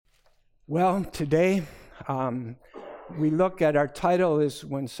Well, today we look at our title is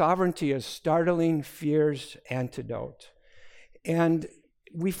When Sovereignty is Startling, Fear's Antidote. And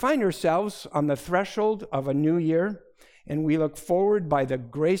we find ourselves on the threshold of a new year, and we look forward by the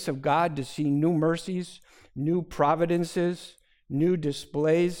grace of God to see new mercies, new providences, new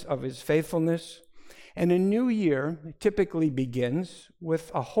displays of his faithfulness. And a new year typically begins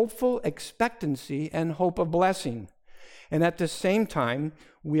with a hopeful expectancy and hope of blessing. And at the same time,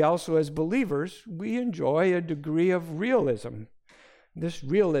 we also, as believers, we enjoy a degree of realism. This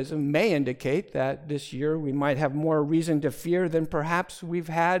realism may indicate that this year we might have more reason to fear than perhaps we've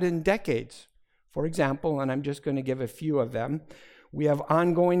had in decades. For example, and I'm just going to give a few of them, we have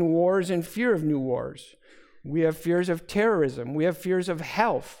ongoing wars and fear of new wars. We have fears of terrorism. We have fears of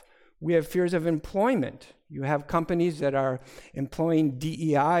health. We have fears of employment. You have companies that are employing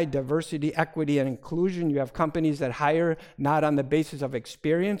DEI, diversity, equity, and inclusion. You have companies that hire not on the basis of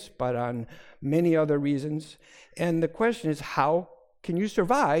experience, but on many other reasons. And the question is, how can you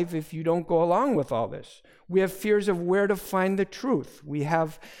survive if you don't go along with all this? We have fears of where to find the truth. We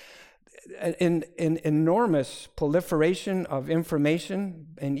have an enormous proliferation of information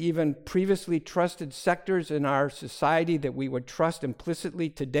and even previously trusted sectors in our society that we would trust implicitly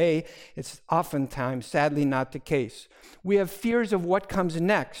today. It's oftentimes, sadly, not the case. We have fears of what comes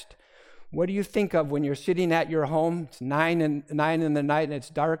next. What do you think of when you're sitting at your home? It's 9 in the night and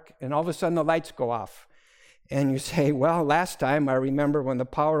it's dark, and all of a sudden the lights go off. And you say, well, last time I remember when the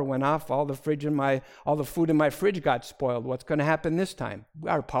power went off, all the food in my fridge got spoiled. What's going to happen this time?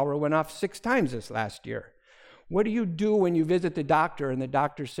 Our power went off 6 times this last year. What do you do when you visit the doctor and the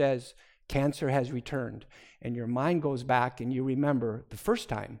doctor says, cancer has returned? And your mind goes back and you remember the first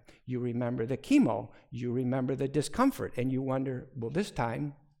time. You remember the chemo. You remember the discomfort. And you wonder, will this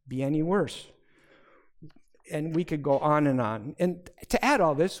time be any worse? And we could go on and on. And to add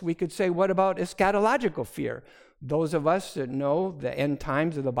all this, we could say, what about eschatological fear? Those of us that know the end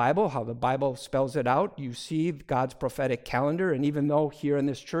times of the Bible, how the Bible spells it out, you see God's prophetic calendar. And even though here in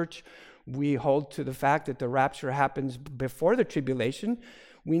this church we hold to the fact that the rapture happens before the tribulation,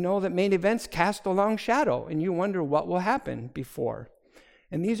 we know that main events cast a long shadow, and you wonder what will happen before.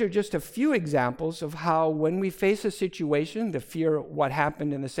 And these are just a few examples of how when we face a situation, the fear of what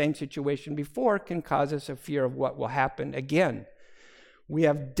happened in the same situation before can cause us a fear of what will happen again. We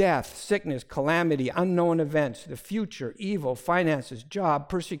have death, sickness, calamity, unknown events, the future, evil, finances, job,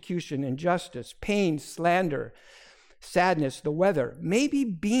 persecution, injustice, pain, slander, sadness, the weather, maybe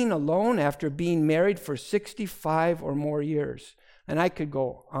being alone after being married for 65 or more years. And I could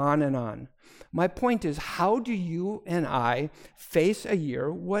go on and on. My point is, how do you and I face a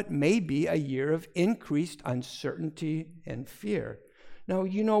year, what may be a year of increased uncertainty and fear? Now,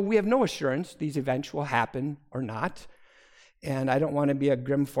 we have no assurance these events will happen or not, and I don't want to be a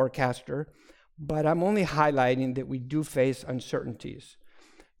grim forecaster, but I'm only highlighting that we do face uncertainties.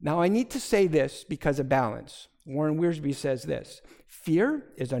 Now, I need to say this because of balance. Warren Wiersbe says this: fear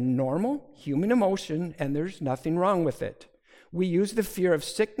is a normal human emotion, and there's nothing wrong with it. We use the fear of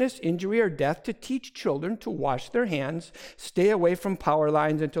sickness, injury, or death to teach children to wash their hands, stay away from power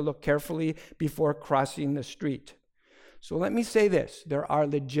lines, and to look carefully before crossing the street. So let me say this. There are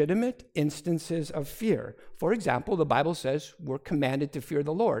legitimate instances of fear. For example, the Bible says we're commanded to fear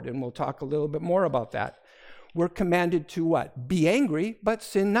the Lord, and we'll talk a little bit more about that. We're commanded to what? Be angry, but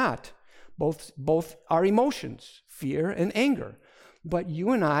sin not. Both are emotions, fear and anger. But you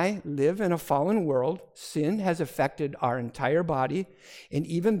and I live in a fallen world. Sin has affected our entire body. And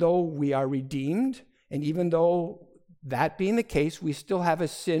even though we are redeemed, and even though that being the case, we still have a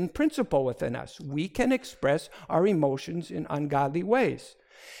sin principle within us. We can express our emotions in ungodly ways.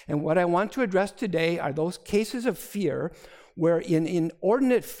 And what I want to address today are those cases of fear where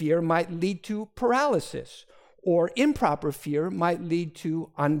inordinate fear might lead to paralysis, or improper fear might lead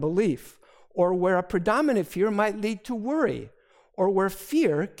to unbelief, or where a predominant fear might lead to worry, or where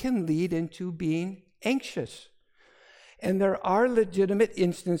fear can lead into being anxious. And there are legitimate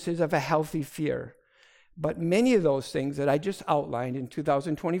instances of a healthy fear. But many of those things that I just outlined in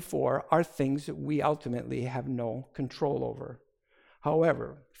 2024 are things that we ultimately have no control over.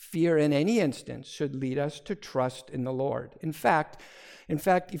 However, fear in any instance should lead us to trust in the Lord. In fact,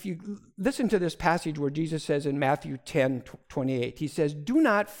 if you listen to this passage where Jesus says in Matthew 10:28, he says, "Do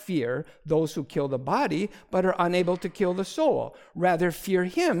not fear those who kill the body, but are unable to kill the soul. Rather fear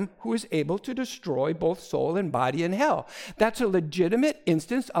him who is able to destroy both soul and body in hell." That's a legitimate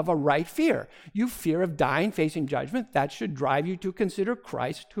instance of a right fear. You fear of dying, facing judgment. That should drive you to consider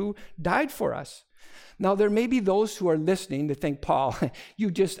Christ who died for us. Now, there may be those who are listening to think, Paul, you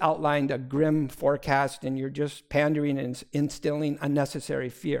just outlined a grim forecast and you're just pandering and instilling unnecessary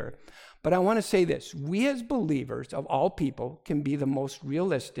fear. But I want to say this. We as believers of all people can be the most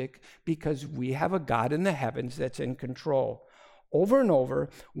realistic because we have a God in the heavens that's in control. Over and over,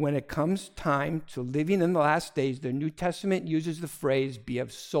 when it comes time to living in the last days, the New Testament uses the phrase, be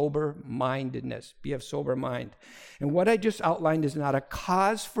of sober-mindedness, be of sober mind. And what I just outlined is not a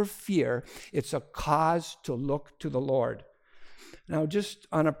cause for fear, it's a cause to look to the Lord. Now, just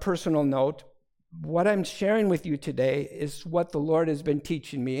on a personal note, what I'm sharing with you today is what the Lord has been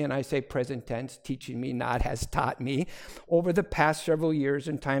teaching me, and I say present tense, teaching me, not has taught me, over the past several years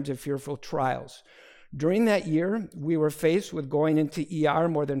in times of fearful trials. During that year, we were faced with going into ER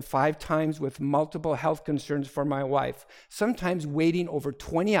more than 5 times with multiple health concerns for my wife, sometimes waiting over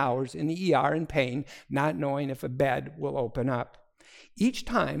 20 hours in the ER in pain, not knowing if a bed will open up. Each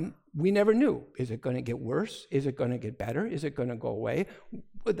time, we never knew, is it going to get worse? Is it going to get better? Is it going to go away?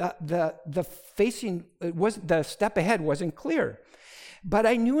 The step ahead wasn't clear. But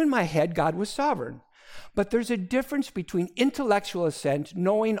I knew in my head God was sovereign. But there's a difference between intellectual assent,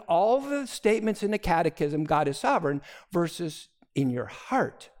 knowing all the statements in the catechism, God is sovereign, versus in your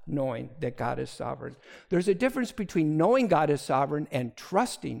heart knowing that God is sovereign. There's a difference between knowing God is sovereign and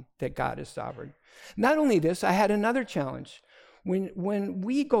trusting that God is sovereign. Not only this, I had another challenge. When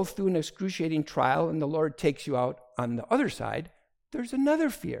we go through an excruciating trial and the Lord takes you out on the other side, there's another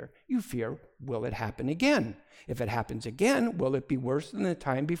fear. You fear, will it happen again? If it happens again, will it be worse than the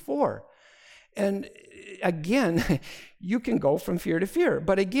time before? And again, you can go from fear to fear.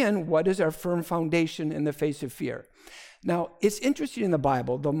 But again, what is our firm foundation in the face of fear? Now, it's interesting in the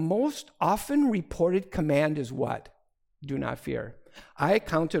Bible, the most often reported command is what? Do not fear. I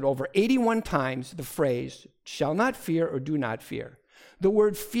counted over 81 times the phrase, shall not fear or do not fear. The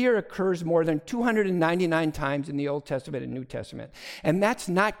word fear occurs more than 299 times in the Old Testament and New Testament. And that's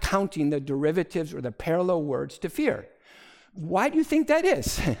not counting the derivatives or the parallel words to fear. Why do you think that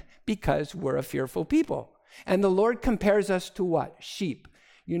is? Because we're a fearful people. And the Lord compares us to what? Sheep.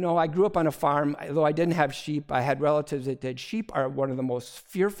 You know, I grew up on a farm. Though I didn't have sheep, I had relatives that did. Sheep are one of the most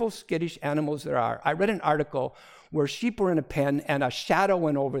fearful, skittish animals there are. I read an article where sheep were in a pen and a shadow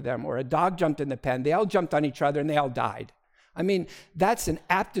went over them, or a dog jumped in the pen. They all jumped on each other and they all died. I mean, that's an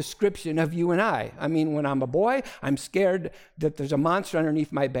apt description of you and I. I mean, when I'm a boy, I'm scared that there's a monster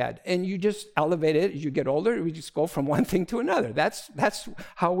underneath my bed. And you just elevate it as you get older. We just go from one thing to another. That's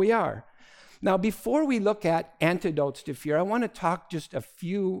how we are. Now, before we look at antidotes to fear, I want to talk just a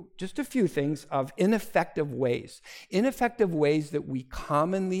few things of ineffective ways that we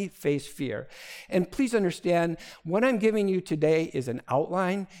commonly face fear. And please understand, what I'm giving you today is an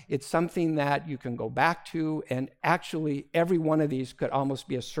outline. It's something that you can go back to, and actually every one of these could almost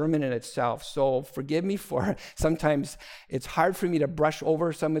be a sermon in itself. So forgive me for sometimes it's hard for me to brush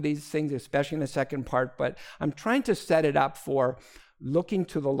over some of these things, especially in the second part, but I'm trying to set it up for looking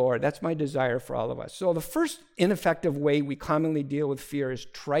to the Lord. That's my desire for all of us. So the first ineffective way we commonly deal with fear is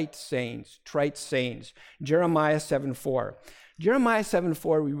trite sayings. Jeremiah 7:4. Jeremiah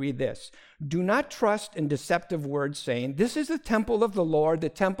 7:4, we read this: do not trust in deceptive words saying, this is the temple of the Lord, the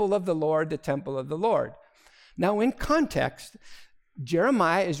temple of the Lord, the temple of the Lord. Now in context,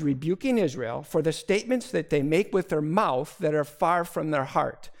 Jeremiah is rebuking Israel for the statements that they make with their mouth that are far from their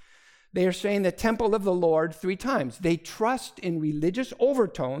heart. They are saying the temple of the Lord 3 times. They trust in religious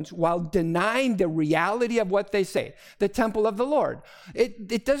overtones while denying the reality of what they say. The temple of the Lord.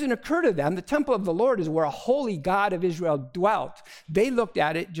 It doesn't occur to them. The temple of the Lord is where a holy God of Israel dwelt. They looked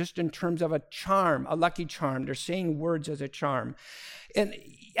at it just in terms of a charm, a lucky charm. They're saying words as a charm. And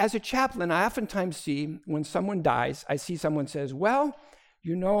as a chaplain, I oftentimes see when someone dies, I see someone says, well,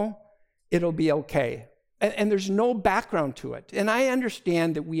 you know, it'll be okay. And there's no background to it. And I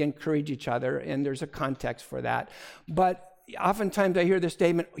understand that we encourage each other, and there's a context for that. But oftentimes I hear the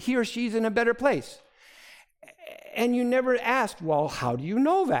statement, he or she's in a better place. And you never ask, well, how do you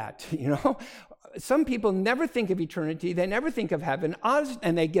know that? You know, some people never think of eternity. They never think of heaven.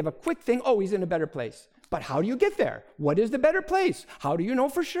 And they give a quick thing, oh, he's in a better place. But how do you get there? What is the better place? How do you know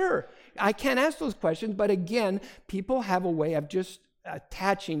for sure? I can't ask those questions. But again, people have a way of just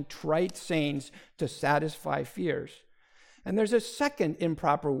attaching trite sayings to satisfy fears. And there's a second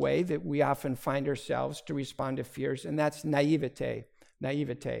improper way that we often find ourselves to respond to fears, and that's naivete.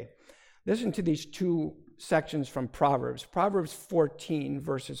 Listen to these 2 sections from Proverbs. Proverbs 14,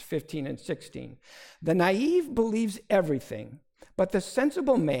 verses 15 and 16. The naive believes everything, but the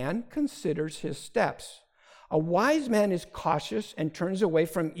sensible man considers his steps. A wise man is cautious and turns away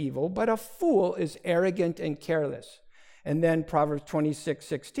from evil, but a fool is arrogant and careless. And then Proverbs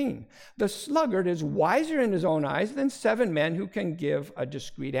 26:16. The sluggard is wiser in his own eyes than 7 men who can give a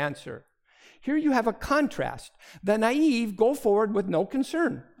discreet answer. Here you have a contrast. The naive go forward with no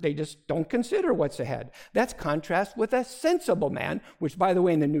concern. They just don't consider what's ahead. That's contrast with a sensible man, which, by the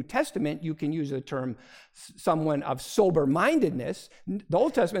way, in the New Testament, you can use the term someone of sober-mindedness. The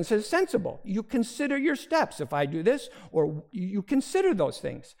Old Testament says sensible. You consider your steps. If I do this, or you consider those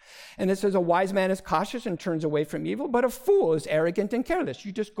things. And it says a wise man is cautious and turns away from evil, but a fool is arrogant and careless.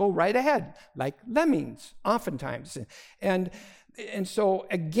 You just go right ahead, like lemmings, oftentimes. And so,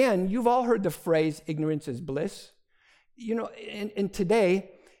 again, you've all heard the phrase, ignorance is bliss. You know, and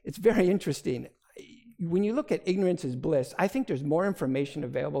today, it's very interesting. When you look at ignorance is bliss, I think there's more information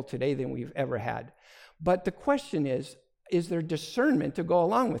available today than we've ever had. But the question is there discernment to go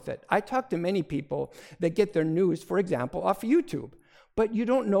along with it? I talk to many people that get their news, for example, off YouTube. But you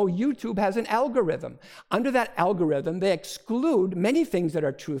don't know YouTube has an algorithm. Under that algorithm, they exclude many things that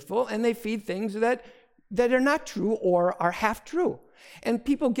are truthful, and they feed things that are not true or are half true. And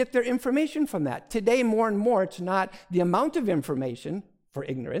people get their information from that. Today, more and more, it's not the amount of information for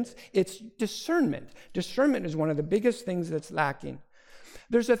ignorance, it's discernment. Discernment is one of the biggest things that's lacking.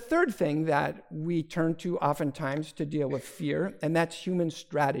 There's a third thing that we turn to oftentimes to deal with fear, and that's human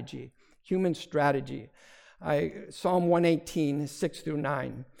strategy. Human strategy. Psalm 118,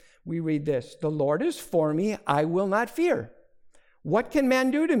 6-9, we read this, "The Lord is for me, I will not fear. What can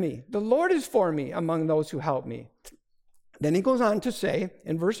man do to me? The Lord is for me among those who help me." Then he goes on to say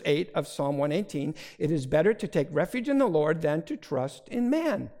in verse 8 of Psalm 118, "It is better to take refuge in the Lord than to trust in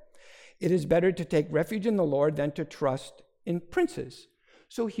man. It is better to take refuge in the Lord than to trust in princes."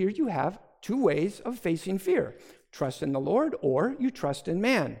 So here you have two ways of facing fear. Trust in the Lord or you trust in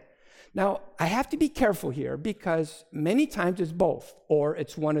man. Now, I have to be careful here because many times it's both or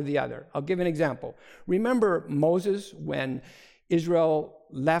it's one or the other. I'll give an example. Remember Moses when Israel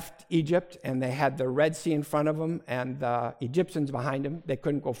left Egypt and they had the Red Sea in front of them and the Egyptians behind them. They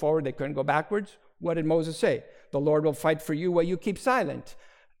couldn't go forward, they couldn't go backwards. What did Moses say? "The Lord will fight for you while you keep silent."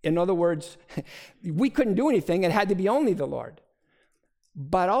 In other words, we couldn't do anything. It had to be only the Lord.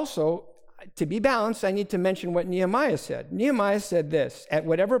 But also, to be balanced, I need to mention what Nehemiah said. Nehemiah said this, "At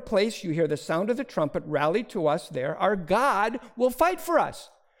whatever place you hear the sound of the trumpet, rally to us there. Our God will fight for us."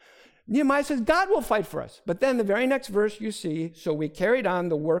 Nehemiah says, God will fight for us. But then the very next verse you see, "So we carried on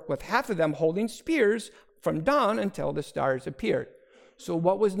the work with half of them holding spears from dawn until the stars appeared." So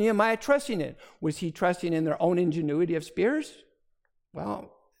what was Nehemiah trusting in? Was he trusting in their own ingenuity of spears?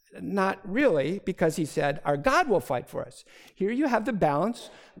 Well, not really, because he said, "Our God will fight for us." Here you have the balance.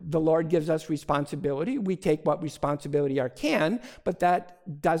 The Lord gives us responsibility. We take what responsibility we can, but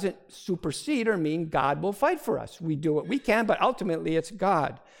that doesn't supersede or mean God will fight for us. We do what we can, but ultimately it's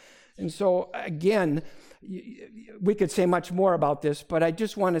God. And so, again, we could say much more about this, but I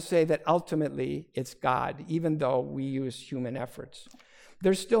just want to say that ultimately it's God, even though we use human efforts.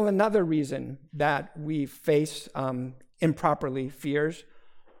 There's still another reason that we face improperly fears.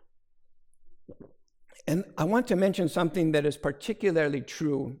 And I want to mention something that is particularly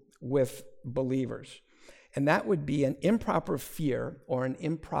true with believers, and that would be an improper fear or an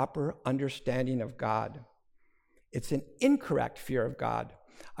improper understanding of God. It's an incorrect fear of God.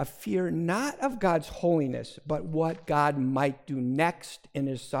 A fear not of God's holiness, but what God might do next in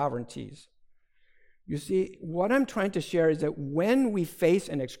his sovereignties. You see, what I'm trying to share is that when we face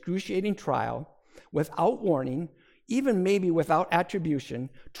an excruciating trial, without warning, even maybe without attribution,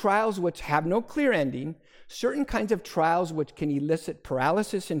 trials which have no clear ending, certain kinds of trials which can elicit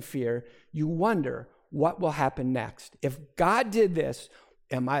paralysis and fear, you wonder what will happen next. If God did this,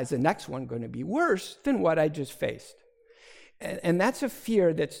 is the next one going to be worse than what I just faced? And that's a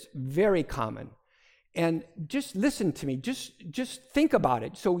fear that's very common. And just listen to me, just think about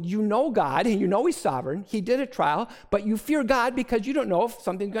it. So you know God, and you know he's sovereign, he did a trial, but you fear God because you don't know if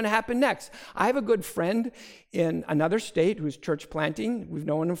something's going to happen next. I have a good friend in another state who's church planting. We've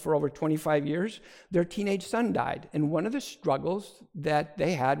known him for over 25 years. Their teenage son died, and one of the struggles that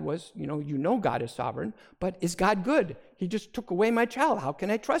they had was, you know God is sovereign, but is God good? He just took away my child. How can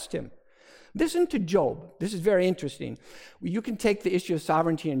I trust him? Listen to Job. This is very interesting. You can take the issue of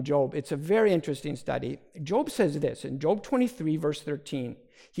sovereignty in Job. It's a very interesting study. Job says this in Job 23, verse 13.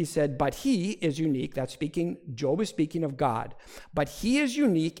 He said, "But he is unique." That's speaking, Job is speaking of God. "But he is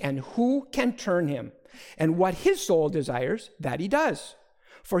unique, and who can turn him? And what his soul desires, that he does.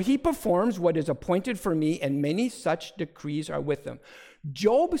 For he performs what is appointed for me, and many such decrees are with him."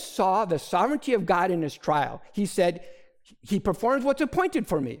 Job saw the sovereignty of God in his trial. He said, he performs what's appointed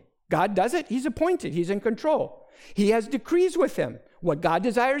for me. God does it. He's appointed. He's in control. He has decrees with him. What God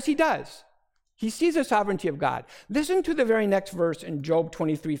desires, he does. He sees the sovereignty of God. Listen to the very next verse in Job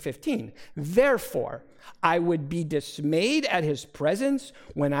 23:15. Therefore, I would be dismayed at his presence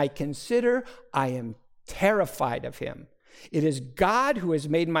when I consider I am terrified of him. It is God who has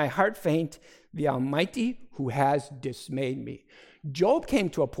made my heart faint, the Almighty who has dismayed me. Job came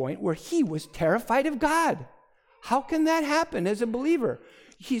to a point where he was terrified of God. How can that happen as a believer?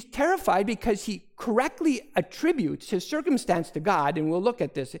 He's terrified because he correctly attributes his circumstance to God, and we'll look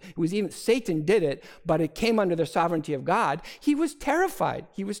at this. It was even Satan did it, but it came under the sovereignty of God. He was terrified.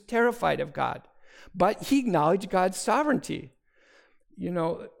 He was terrified of God, but he acknowledged God's sovereignty. You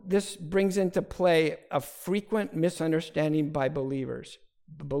know, this brings into play a frequent misunderstanding by believers.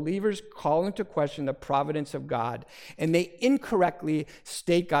 Believers call into question the providence of God, and they incorrectly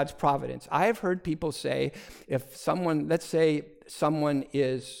state God's providence. I have heard people say, if someone, let's say someone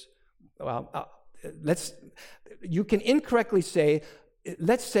is, you can incorrectly say,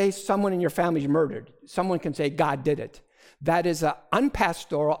 let's say someone in your family is murdered. Someone can say, God did it. That is an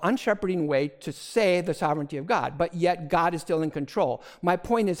unpastoral, unshepherding way to say the sovereignty of God, but yet God is still in control. My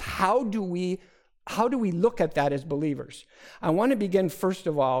point is, how do we look at that as believers? I want to begin first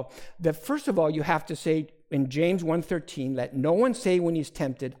of all, you have to say in James 1:13, let no one say when he's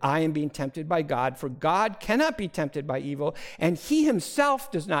tempted, I am being tempted by God, for God cannot be tempted by evil, and he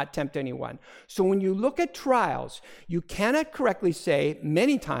himself does not tempt anyone. So when you look at trials, you cannot correctly say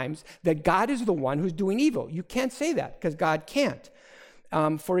many times that God is the one who's doing evil. You can't say that because God can't.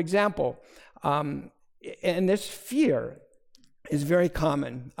 For example, and this fear is very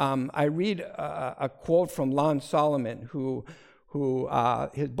common. I read a quote from Lon Solomon, who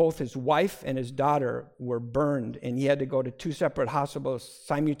both his wife and his daughter were burned, and he had to go to 2 separate hospitals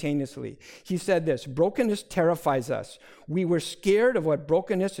simultaneously. He said this: brokenness terrifies us. We were scared of what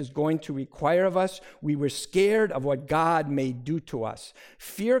brokenness is going to require of us. We were scared of what God may do to us.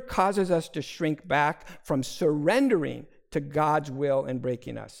 Fear causes us to shrink back from surrendering to God's will and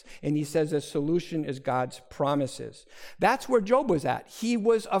breaking us. And he says the solution is God's promises. That's where Job was at. He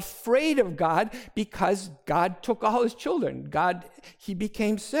was afraid of God because God took all his children. He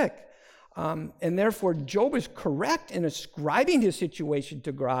became sick. And therefore, Job is correct in ascribing his situation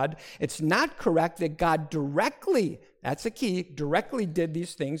to God. It's not correct that God directly, that's the key, directly did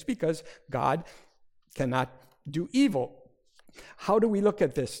these things, because God cannot do evil. How do we look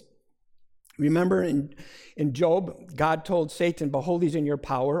at this? Remember in Job, God told Satan, behold, he's in your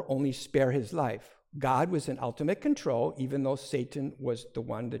power, only spare his life. God was in ultimate control, even though Satan was the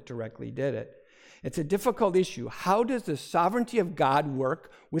one that directly did it. It's a difficult issue. How does the sovereignty of God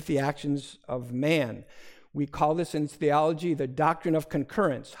work with the actions of man? We call this in theology the doctrine of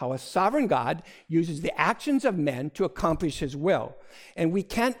concurrence, how a sovereign God uses the actions of men to accomplish his will. And we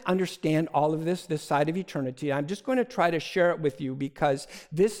can't understand all of this side of eternity. I'm just going to try to share it with you because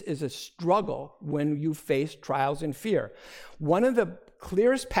this is a struggle when you face trials and fear. One of the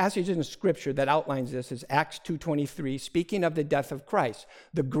clearest passages in Scripture that outlines this is Acts 2:23, speaking of the death of Christ,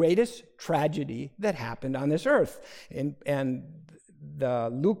 the greatest tragedy that happened on this earth. And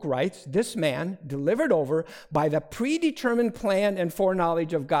Luke writes, this man, delivered over by the predetermined plan and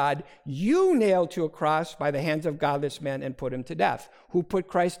foreknowledge of God, you nailed to a cross by the hands of godless men and put him to death. Who put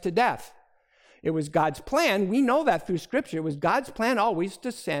Christ to death? It was God's plan. We know that through Scripture. It was God's plan always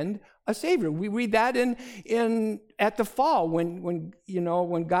to send a Savior. We read that at the fall when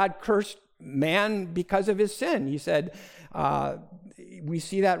God cursed man because of his sin. He said, we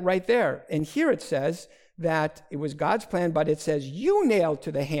see that right there. And here it says that it was God's plan, but it says you nailed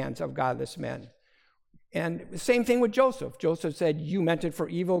to the hands of godless men. And same thing with Joseph. Joseph said, you meant it for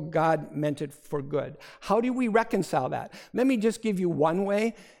evil, God meant it for good. How do we reconcile that? Let me just give you one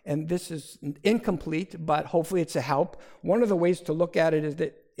way, and this is incomplete, but hopefully it's a help. One of the ways to look at it is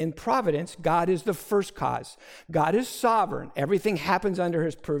that in providence, God is the first cause. God is sovereign. Everything happens under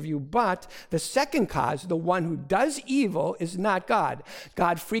his purview, but the second cause, the one who does evil, is not God.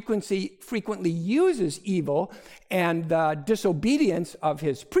 God frequently uses evil and the disobedience of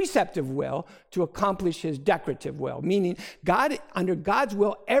his preceptive will to accomplish his decretive will, meaning under God's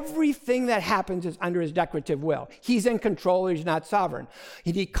will, everything that happens is under his decretive will. He's in control, he's not sovereign.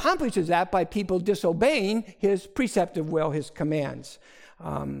 He accomplishes that by people disobeying his preceptive will, his commands.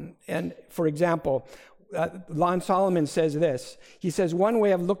 And for example, Lon Solomon says this. He says one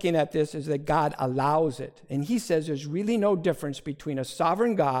way of looking at this is that God allows it. And he says there's really no difference between a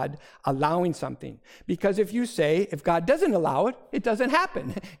sovereign God allowing something. Because if God doesn't allow it, it doesn't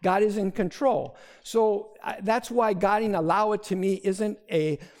happen. God is in control. So that's why God allow it to me isn't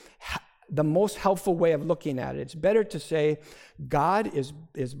the most helpful way of looking at it. It's better to say God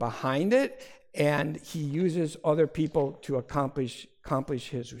is behind it, and he uses other people to accomplish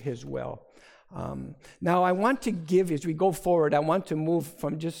his will. Now, I want to give, as we go forward, I want to move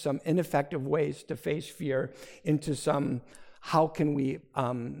from just some ineffective ways to face fear into some, how can we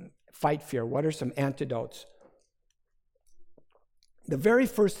fight fear? What are some antidotes? The very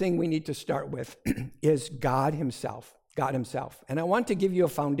first thing we need to start with is God himself. God himself. And I want to give you a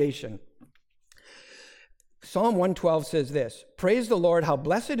foundation. Psalm 112 says this, "Praise the Lord, how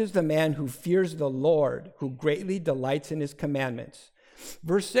blessed is the man who fears the Lord, who greatly delights in his commandments."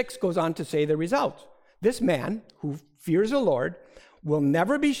 Verse 6 goes on to say the result. This man who fears the Lord will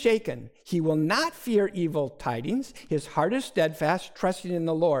never be shaken. He will not fear evil tidings. His heart is steadfast, trusting in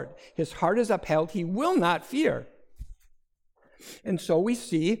the Lord. His heart is upheld. He will not fear. And so we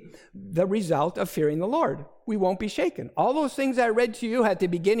see the result of fearing the Lord. We won't be shaken. All those things I read to you at the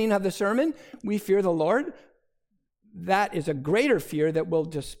beginning of the sermon, we fear the Lord. That is a greater fear that will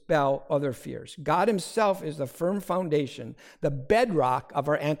dispel other fears. God himself is the firm foundation, the bedrock of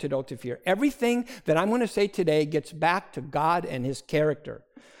our antidote to fear. Everything that I'm going to say today gets back to God and his character.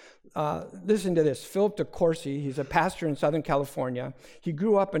 Listen to this. Philip de Courcy, he's a pastor in Southern California. He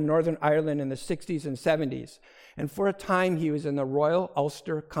grew up in Northern Ireland in the 60s and 70s. And for a time, he was in the Royal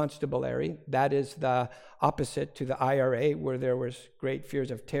Ulster Constabulary. That is the opposite to the IRA, where there was great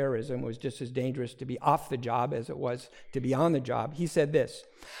fears of terrorism. It was just as dangerous to be off the job as it was to be on the job. He said this,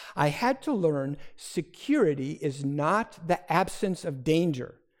 "I had to learn security is not the absence of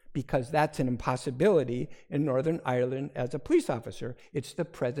danger, because that's an impossibility in Northern Ireland as a police officer. It's the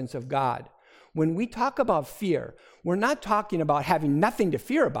presence of God." When we talk about fear, we're not talking about having nothing to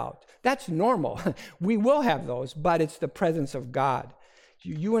fear about. That's normal. We will have those, but it's the presence of God.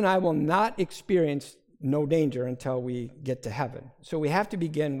 You and I will not experience no danger until we get to heaven. So we have to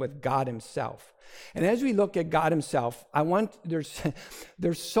begin with God himself. And as we look at God himself,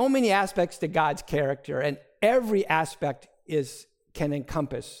 there's so many aspects to God's character, and every aspect can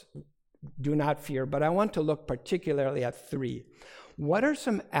encompass do not fear, but I want to look particularly at three. What are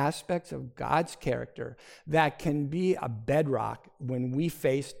some aspects of God's character that can be a bedrock when we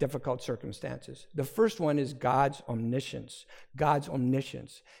face difficult circumstances? The first one is God's omniscience. God's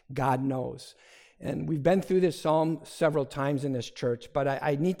omniscience. God knows. And we've been through this psalm several times in this church, but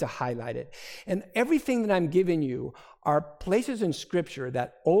I need to highlight it. And everything that I'm giving you are places in Scripture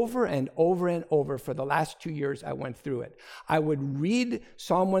that over and over and over for the last 2 years I went through it. I would read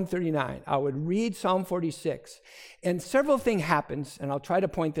Psalm 139. I would read Psalm 46. And several things happens, and I'll try to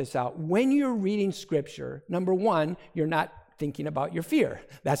point this out. When you're reading Scripture, number one, you're not thinking about your fear.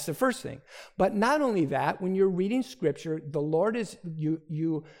 That's the first thing. But not only that, when you're reading Scripture, the Lord is,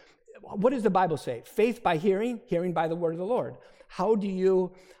 what does the Bible say? Faith by hearing, hearing by the word of the Lord. How do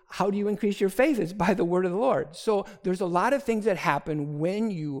you increase your faith? It's by the word of the Lord. So there's a lot of things that happen when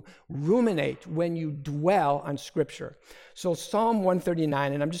you ruminate, when you dwell on Scripture. So Psalm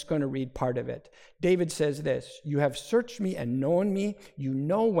 139, and I'm just going to read part of it. David says this, "You have searched me and known me. You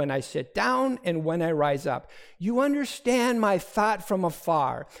know when I sit down and when I rise up. You understand my thought from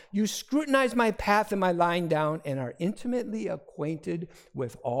afar. You scrutinize my path and my lying down and are intimately acquainted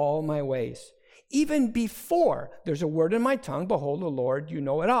with all my ways. Even before there's a word in my tongue, behold, O Lord, you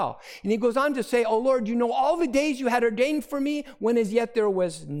know it all." And he goes on to say, "O Lord, you know all the days you had ordained for me when as yet there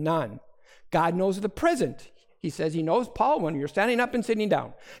was none." God knows the present. He says he knows, Paul, when you're standing up and sitting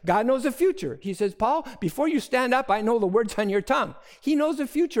down. God knows the future. He says, Paul, before you stand up, I know the words on your tongue. He knows the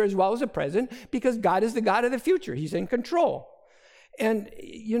future as well as the present because God is the God of the future. He's in control. And,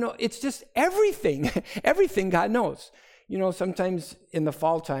 it's just everything, everything God knows. Sometimes in the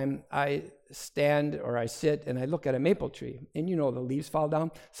fall time, I stand or I sit and I look at a maple tree and the leaves fall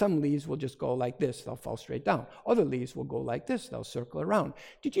down. Some leaves will just go like this, they'll fall straight down. Other leaves will go like this, they'll circle around.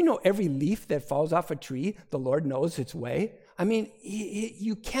 Did you know every leaf that falls off a tree, the Lord knows its way? I mean,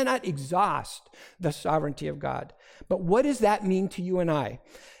 you cannot exhaust the sovereignty of God. But what does that mean to you and I?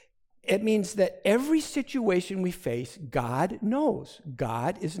 It means that every situation we face, God knows.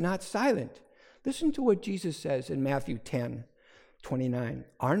 God is not silent. Listen to what Jesus says in Matthew 10:29.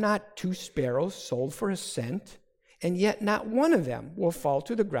 "Are not 2 sparrows sold for a cent? And yet not one of them will fall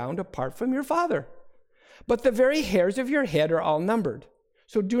to the ground apart from your Father. But the very hairs of your head are all numbered.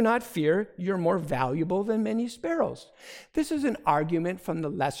 So do not fear, you're more valuable than many sparrows." This is an argument from the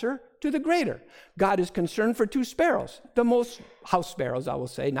lesser to the greater. God is concerned for 2 sparrows, the most house sparrows, I will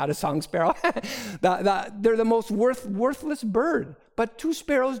say, not a song sparrow. They're the most worthless bird. But 2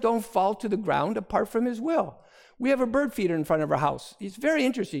 sparrows don't fall to the ground apart from his will. We have a bird feeder in front of our house. It's very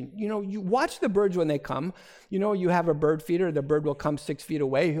interesting. You watch the birds when they come. You have a bird feeder. The bird will come 6 feet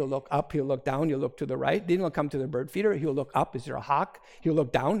away. He'll look up. He'll look down. He'll look to the right. Then he'll come to the bird feeder. He'll look up. Is there a hawk? He'll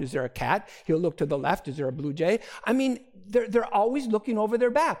look down. Is there a cat? He'll look to the left. Is there a blue jay? I mean, they're always looking over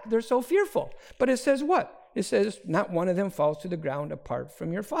their back. They're so fearful. But it says what? It says, not one of them falls to the ground apart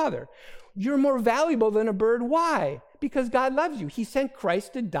from your Father. You're more valuable than a bird. Why? Because God loves you. He sent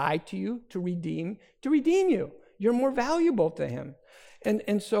Christ to die to you, to redeem you. You're more valuable to him.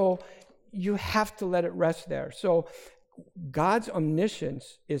 And so you have to let it rest there. So God's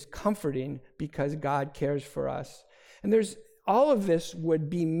omniscience is comforting because God cares for us. And all of this would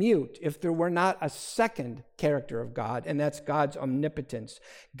be mute if there were not a second character of God, and that's God's omnipotence,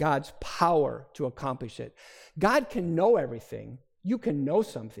 God's power to accomplish it. God can know everything. You can know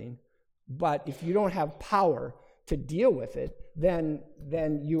something, but if you don't have power to deal with it, then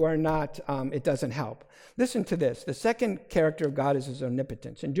you are not, it doesn't help. Listen to this. The second character of God is his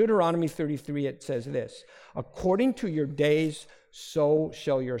omnipotence. In Deuteronomy 33, it says this, according to your days, so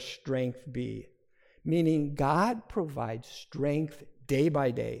shall your strength be. Meaning God provides strength day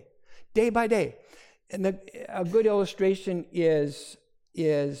by day. Day by day. And a good illustration is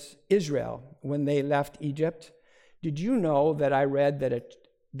Israel when they left Egypt. Did you know that I read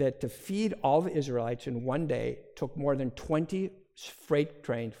that to feed all the Israelites in one day took more than 20 freight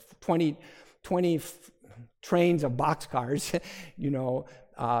trains, 20 trains of boxcars,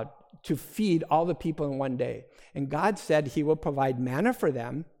 to feed all the people in one day. And God said he will provide manna for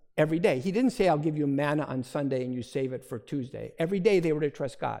them every day. He didn't say, I'll give you manna on Sunday and you save it for Tuesday. Every day they were to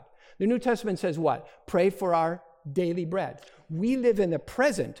trust God. The New Testament says what? Pray for our daily bread. We live in the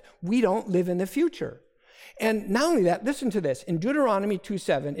present. We don't live in the future. And not only that, listen to this. In Deuteronomy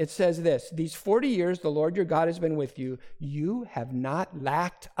 2:7, it says this, these 40 years the Lord your God has been with you. You have not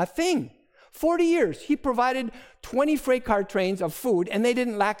lacked a thing. 40 years. He provided 20 freight car trains of food, and they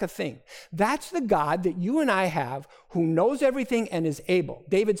didn't lack a thing. That's the God that you and I have, who knows everything and is able.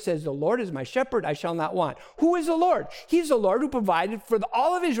 David says, the Lord is my shepherd, I shall not want. Who is the Lord? He's the Lord who provided for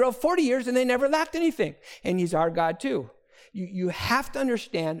all of Israel 40 years, and they never lacked anything. And he's our God too. You have to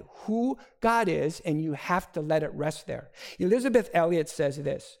understand who God is, and you have to let it rest there. Elizabeth Elliot says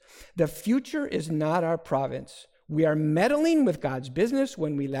this, the future is not our province. We are meddling with God's business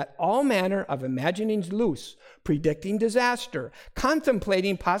when we let all manner of imaginings loose, predicting disaster,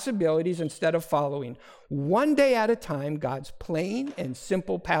 contemplating possibilities instead of following, one day at a time, God's plain and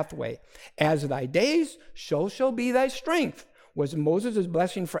simple pathway. As thy days, so shall be thy strength, was Moses'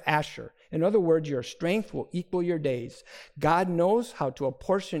 blessing for Asher. In other words, your strength will equal your days. God knows how to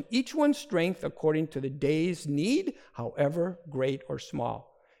apportion each one's strength according to the day's need, however great or small.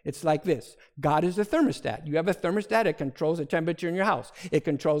 It's like this. God is a thermostat. You have a thermostat, it controls the temperature in your house. It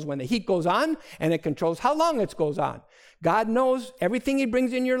controls when the heat goes on, and it controls how long it goes on. God knows everything he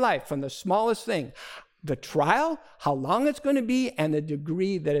brings in your life, from the smallest thing, the trial, how long it's going to be, and the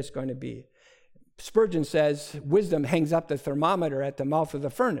degree that it's going to be. Spurgeon says, wisdom hangs up the thermometer at the mouth of the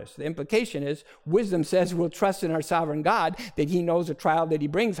furnace. The implication is, wisdom says we'll trust in our sovereign God, that he knows the trial that he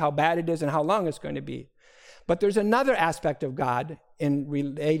brings, how bad it is, and how long it's going to be. But there's another aspect of God in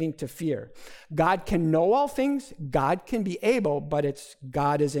relating to fear. God can know all things, God can be able, but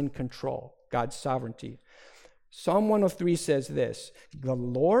God is in control, God's sovereignty. Psalm 103 says this, the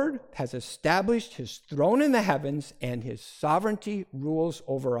Lord has established his throne in the heavens, and his sovereignty rules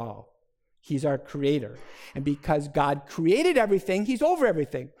over all. He's our creator. And because God created everything, he's over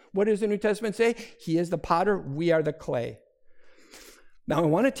everything. What does the New Testament say? He is the potter, we are the clay. Now, I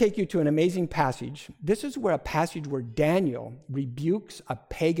want to take you to an amazing passage. This is a passage where Daniel rebukes a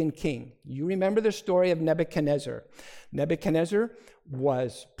pagan king. You remember the story of Nebuchadnezzar. Nebuchadnezzar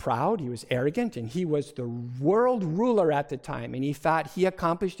was proud, he was arrogant, and he was the world ruler at the time, and he thought he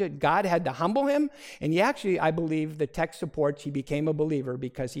accomplished it. God had to humble him, and he actually, I believe, the text supports he became a believer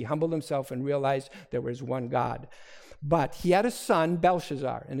because he humbled himself and realized there was one God. But he had a son,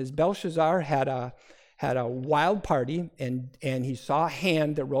 Belshazzar, and his Belshazzar had a wild party, and he saw a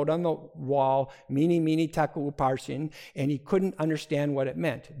hand that wrote on the wall, Mene, Mene, Tekel, Upharsin, and he couldn't understand what it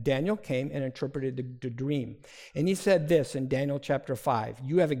meant. Daniel came and interpreted the dream. And he said this in Daniel chapter 5,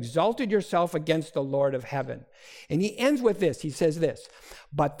 you have exalted yourself against the Lord of heaven. And he ends with this, he says this,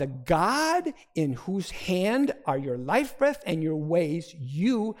 but the God in whose hand are your life breath and your ways,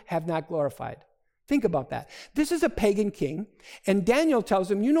 you have not glorified. Think about that. This is a pagan king, and Daniel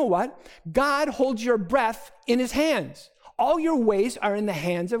tells him, you know what? God holds your breath in his hands. All your ways are in the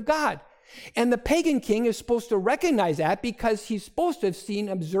hands of God. And the pagan king is supposed to recognize that because he's supposed to have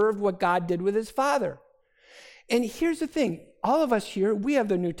observed what God did with his father. And here's the thing. all of us here, we have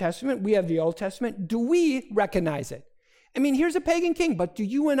the New Testament, we have the Old Testament. Do we recognize it? I mean, here's a pagan king, but do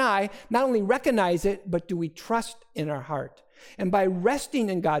you and I not only recognize it, but do we trust in our heart? And by resting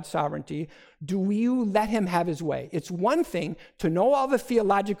in God's sovereignty, do you let him have his way? It's one thing to know all the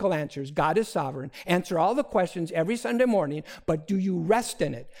theological answers. God is sovereign. Answer all the questions every Sunday morning, but do you rest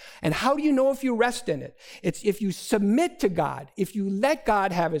in it? And how do you know if you rest in it? It's if you submit to God, if you let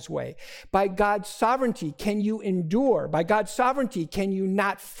God have his way. By God's sovereignty, can you endure? By God's sovereignty, can you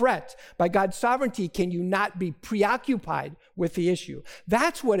not fret? By God's sovereignty, can you not be preoccupied with the issue?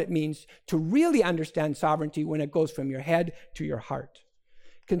 That's what it means to really understand sovereignty when it goes from your head to your heart.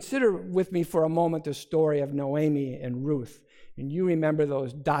 Consider with me for a moment the story of Naomi and Ruth. And you remember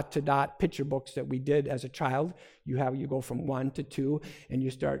those dot-to-dot picture books that we did as a child. You go from 1 to 2, and you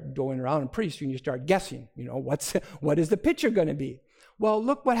start going around, and pretty soon you start guessing, what is the picture going to be? Well,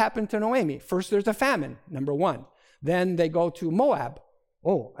 look what happened to Naomi. First, there's a famine, number 1. Then they go to Moab.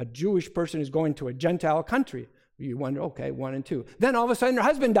 Oh, a Jewish person is going to a Gentile country. You wonder, okay, 1 and 2. Then all of a sudden her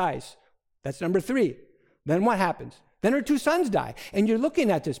husband dies. That's number 3. Then what happens? Then her 2 sons die. And you're looking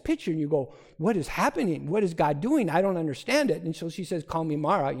at this picture and you go, what is happening? What is God doing? I don't understand it. And so she says, call me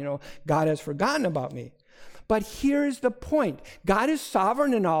Mara. God has forgotten about me. But here's the point. God is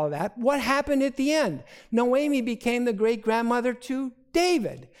sovereign in all of that. What happened at the end? Naomi became the great-grandmother to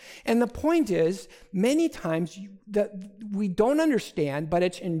David. And the point is, many times we don't understand, but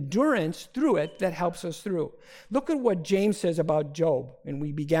it's endurance through it that helps us through. Look at what James says about Job. And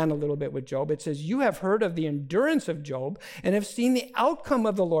we began a little bit with Job. It says, you have heard of the endurance of Job and have seen the outcome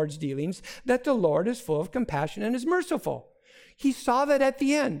of the Lord's dealings, that the Lord is full of compassion and is merciful. He saw that at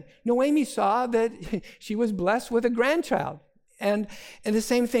the end. Naomi saw that she was blessed with a grandchild. And the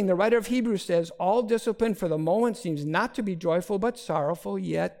same thing, the writer of Hebrews says, all discipline for the moment seems not to be joyful but sorrowful,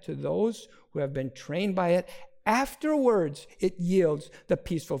 yet to those who have been trained by it, afterwards it yields the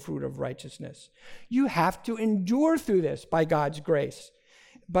peaceful fruit of righteousness. You have to endure through this by God's grace.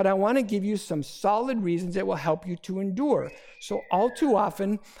 But I want to give you some solid reasons that will help you to endure. So all too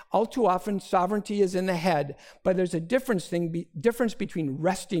often, sovereignty is in the head, but there's a difference between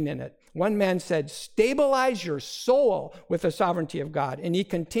resting in it. One man said, stabilize your soul with the sovereignty of God. And he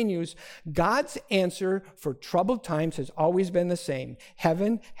continues, God's answer for troubled times has always been the same.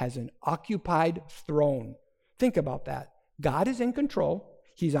 Heaven has an occupied throne. Think about that. God is in control.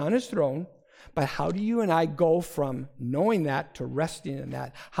 He's on his throne. But how do you and I go from knowing that to resting in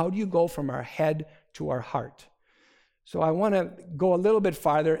that? How do you go from our head to our heart? So I want to go a little bit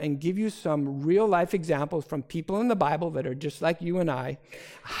farther and give you some real life examples from people in the Bible that are just like you and I,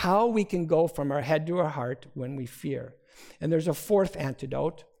 how we can go from our head to our heart when we fear. And there's a fourth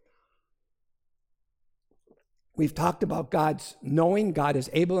antidote. We've talked about God's knowing, God is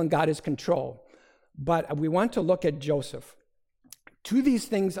able, and God is control. But we want to look at Joseph. To these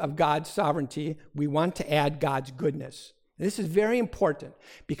things of God's sovereignty, we want to add God's goodness. This is very important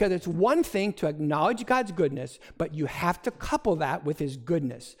because it's one thing to acknowledge God's goodness, but you have to couple that with his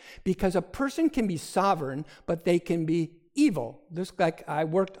goodness, because a person can be sovereign, but they can be evil. Just like I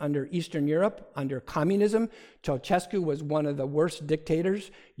worked under Eastern Europe, under communism. Ceausescu was one of the worst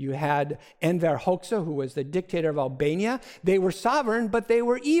dictators. You had Enver Hoxha, who was the dictator of Albania. They were sovereign, but they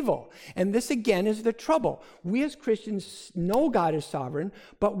were evil. And this, again, is the trouble. We as Christians know God is sovereign,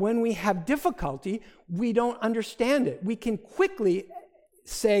 but when we have difficulty, we don't understand it. We can quickly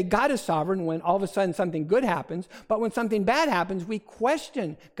say God is sovereign when all of a sudden something good happens, but when something bad happens, we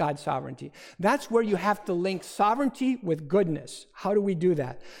question God's sovereignty. That's where you have to link sovereignty with goodness. How do we do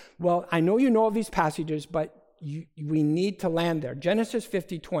that? Well, I know you know of these passages, but we need to land there. Genesis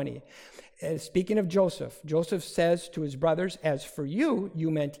 50:20. Speaking of Joseph, Joseph says to his brothers, as for you,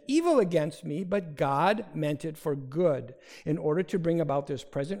 you meant evil against me, but God meant it for good, in order to bring about this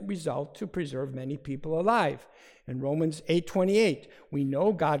present result to preserve many people alive. In Romans 8:28, we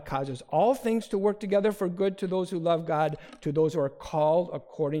know God causes all things to work together for good to those who love God, to those who are called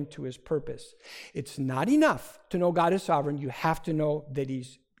according to his purpose. It's not enough to know God is sovereign. You have to know that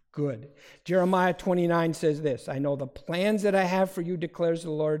he's good. Jeremiah 29 says this, I know the plans that I have for you, declares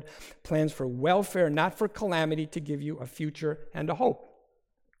the Lord, plans for welfare, not for calamity, to give you a future and a hope.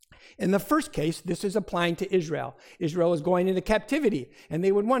 In the first case, this is applying to Israel. Israel is going into captivity, and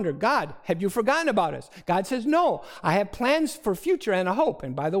they would wonder, God, have you forgotten about us? God says, no, I have plans for future and a hope.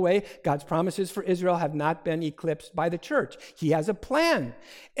 And by the way, God's promises for Israel have not been eclipsed by the church. He has a plan.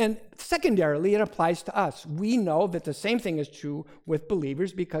 And secondarily, it applies to us. We know that the same thing is true with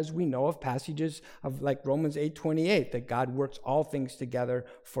believers because we know of passages of like Romans 8:28, that God works all things together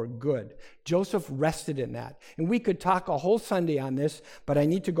for good. Joseph rested in that. And we could talk a whole Sunday on this, but I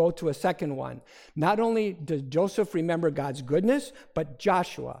need to go go to a second one. Not only does Joseph remember God's goodness, but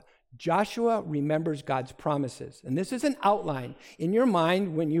Joshua remembers God's promises. And this is an outline. In your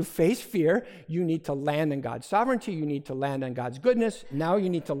mind, when you face fear, you need to land on God's sovereignty. You need to land on God's goodness. Now you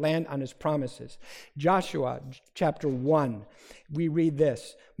need to land on his promises. Joshua chapter 1, we read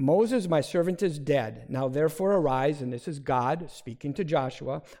this. Moses, my servant, is dead. Now therefore arise, and this is God speaking to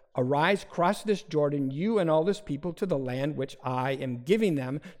Joshua. Arise, cross this Jordan, you and all this people, to the land which I am giving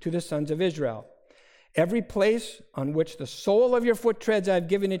them to the sons of Israel. Every place on which the sole of your foot treads, I've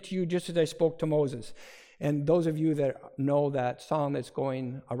given it to you, just as I spoke to Moses. And those of you that know that song that's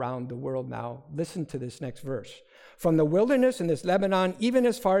going around the world now, listen to this next verse. From the wilderness in this Lebanon, even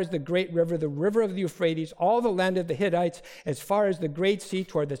as far as the great river, the river of the Euphrates, all the land of the Hittites, as far as the great sea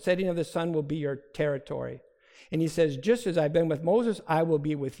toward the setting of the sun will be your territory. And he says, just as I've been with Moses, I will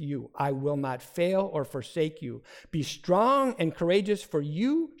be with you. I will not fail or forsake you. Be strong and courageous, for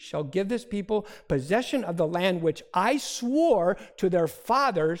you shall give this people possession of the land which I swore to their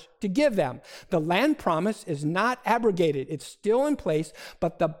fathers to give them. The land promise is not abrogated. It's still in place,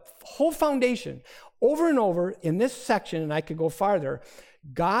 but the whole foundation, over and over in this section, and I could go farther,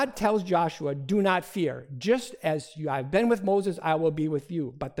 God tells Joshua, do not fear. Just as I've been with Moses, I will be with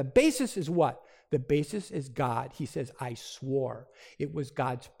you. But the basis is what? The basis is God. He says, I swore. It was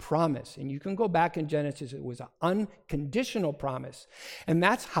God's promise. And you can go back in Genesis. It was an unconditional promise. And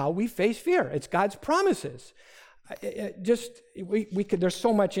that's how we face fear. It's God's promises. There's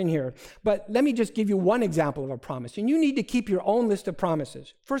so much in here. But let me just give you one example of a promise. And you need to keep your own list of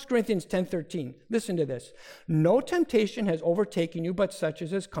promises. 1 Corinthians 10:13. Listen to this. No temptation has overtaken you, but such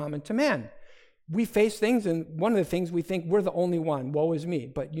as is common to man. We face things, and one of the things we think we're the only one. Woe is me.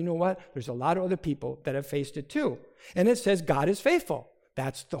 But you know what? There's a lot of other people that have faced it too. And it says God is faithful.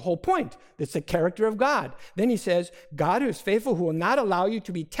 That's the whole point. It's the character of God. Then he says, God who is faithful, who will not allow you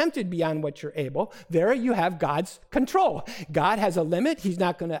to be tempted beyond what you're able. There you have God's control. God has a limit. He's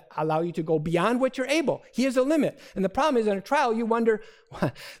not going to allow you to go beyond what you're able. He has a limit. And the problem is in a trial, you wonder,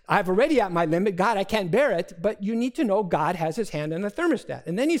 I've already at my limit. God, I can't bear it. But you need to know God has his hand on the thermostat.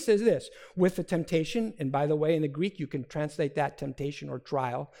 And then he says this, with the temptation, and by the way, in the Greek, you can translate that temptation or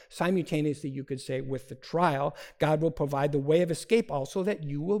trial. Simultaneously, you could say with the trial, God will provide the way of escape also, that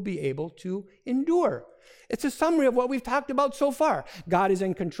you will be able to endure. It's a summary of what we've talked about so far. God is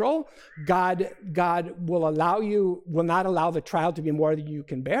in control. God will not allow the trial to be more than you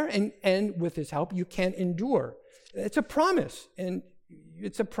can bear. And with his help, you can endure. It's a promise. And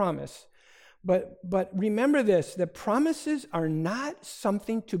it's a promise. But remember this, the promises are not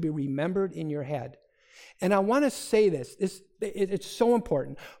something to be remembered in your head. And I want to say this, it's so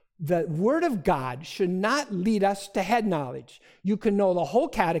important. The Word of God should not lead us to head knowledge. You can know the whole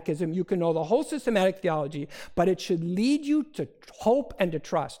catechism, you can know the whole systematic theology, but it should lead you to hope and to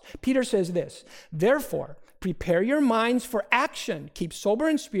trust. Peter says this, therefore, prepare your minds for action. Keep sober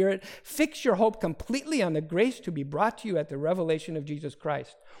in spirit. Fix your hope completely on the grace to be brought to you at the revelation of Jesus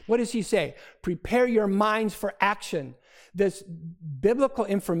Christ. What does he say? Prepare your minds for action. This biblical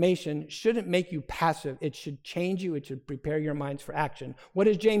information shouldn't make you passive. It should change you. It should prepare your minds for action. What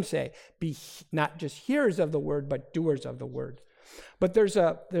does James say? Be not just hearers of the word, but doers of the word. But there's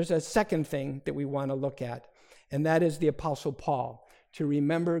a second thing that we want to look at, and that is the Apostle Paul, to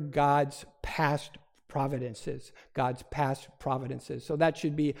remember God's past providences, God's past providences. So that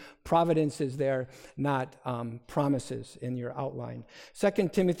should be providences there, not promises in your outline. 2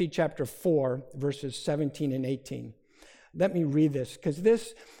 Timothy chapter 4, verses 17 and 18. Let me read this, because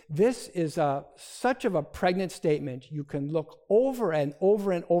this is such of a pregnant statement. You can look over and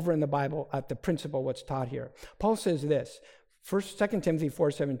over and over in the Bible at the principle what's taught here. Paul says this, 2 Timothy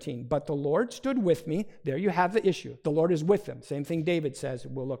 4:17, but the Lord stood with me. There you have the issue. The Lord is with them. Same thing David says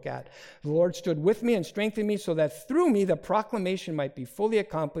we'll look at. The Lord stood with me and strengthened me so that through me the proclamation might be fully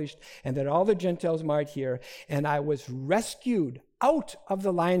accomplished and that all the Gentiles might hear. And I was rescued out of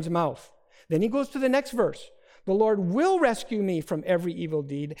the lion's mouth. Then he goes to the next verse. The Lord will rescue me from every evil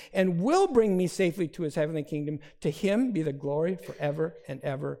deed and will bring me safely to his heavenly kingdom. To him be the glory forever and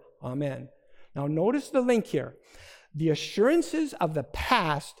ever. Amen. Now notice the link here. The assurances of the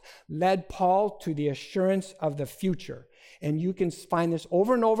past led Paul to the assurance of the future. And you can find this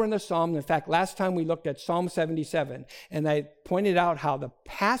over and over in the Psalms. In fact, last time we looked at Psalm 77, and I pointed out how the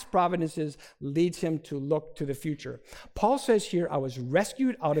past providences leads him to look to the future. Paul says here, I was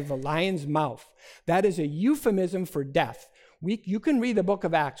rescued out of the lion's mouth. That is a euphemism for death. You can read the book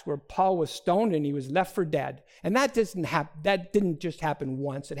of Acts where Paul was stoned and he was left for dead. And that didn't just happen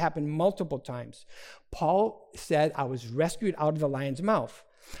once. It happened multiple times. Paul said, I was rescued out of the lion's mouth.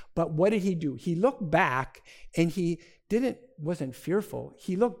 But what did he do? He looked back and he wasn't fearful.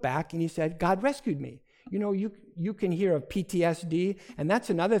 He looked back and he said, God rescued me. You know, you can hear of PTSD, and that's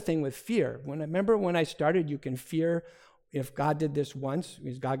another thing with fear. Remember when I started, you can fear, if God did this once,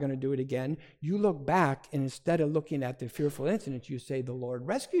 is God going to do it again? You look back, and instead of looking at the fearful incidents, you say, the Lord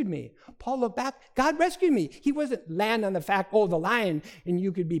rescued me. Paul looked back, God rescued me. He wasn't land on the fact, the lion, and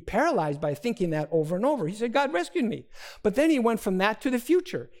you could be paralyzed by thinking that over and over. He said, God rescued me. But then he went from that to the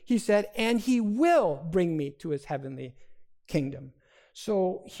future. He said, and he will bring me to his heavenly kingdom.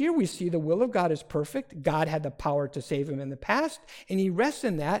 So here we see the will of God is perfect. God had the power to save him in the past, and he rests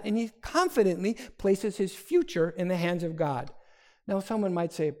in that, and he confidently places his future in the hands of God. Now, someone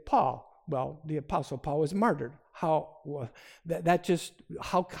might say, Paul, well, the Apostle Paul was martyred. How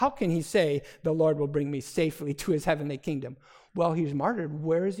can he say the Lord will bring me safely to his heavenly kingdom? Well, he's martyred.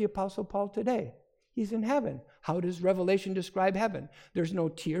 Where is the Apostle Paul today? He's in heaven. How does Revelation describe heaven? There's no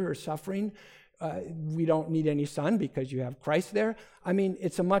tear or suffering. We don't need any sun because you have Christ there. I mean,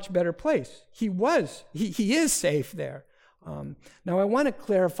 it's a much better place. He is safe there. Now, I want to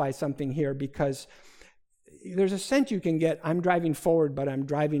clarify something here because there's a sense you can get, I'm driving forward, but I'm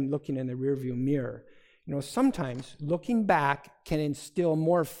driving looking in the rearview mirror. You know, sometimes looking back can instill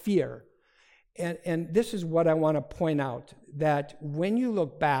more fear. And this is what I want to point out, that when you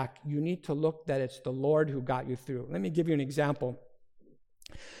look back, you need to look that it's the Lord who got you through. Let me give you an example.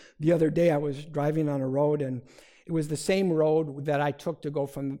 The other day I was driving on a road, and it was the same road that I took to go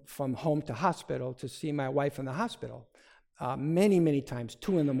from home to hospital to see my wife in the hospital. Many, many times,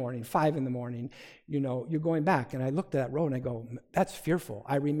 2 a.m, 5 a.m, you know, you're going back. And I looked at that road and I go, that's fearful.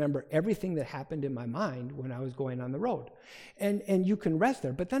 I remember everything that happened in my mind when I was going on the road. And you can rest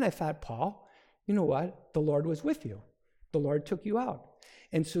there. But then I thought, Paul, you know what? The Lord was with you. The Lord took you out.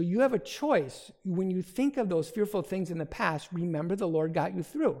 And so you have a choice. When you think of those fearful things in the past, remember the Lord got you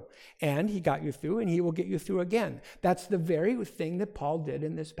through. And he got you through, and he will get you through again. That's the very thing that Paul did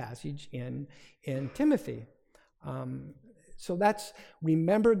in this passage in Timothy. So that's,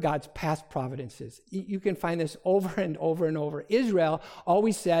 remember God's past providences. You can find this over and over and over. Israel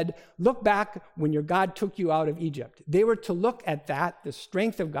always said, look back when your God took you out of Egypt. They were to look at that, the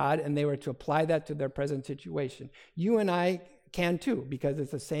strength of God, and they were to apply that to their present situation. You and I can too, because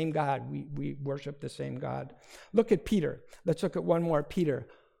it's the same God. We worship the same God. Look at Peter. Let's look at one more. Peter.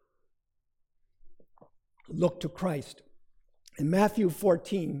 Look to Christ. In Matthew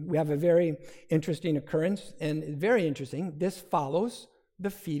 14, we have a very interesting occurrence, and very interesting. This follows the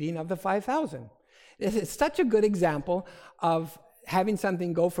feeding of the 5,000. It's such a good example of having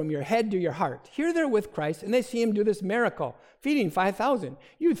something go from your head to your heart. Here they're with Christ, and they see him do this miracle, feeding 5,000.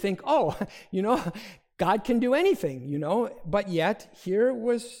 You'd think, God can do anything, But yet, here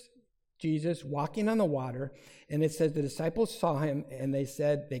was Jesus walking on the water, and it says the disciples saw him, and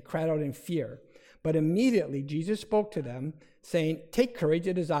they cried out in fear. But immediately Jesus spoke to them, saying, take courage,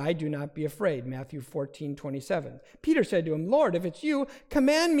 it is I, do not be afraid. Matthew 14:27. Peter said to him, Lord, if it's you,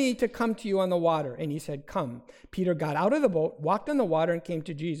 command me to come to you on the water. And he said, come. Peter got out of the boat, walked on the water, and came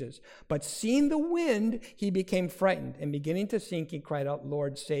to Jesus. But seeing the wind, he became frightened, and beginning to sink, he cried out,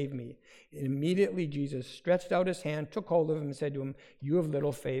 Lord, save me. And immediately Jesus stretched out his hand, took hold of him, and said to him, you have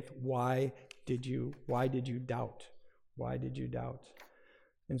little faith, why did you doubt? Why did you doubt?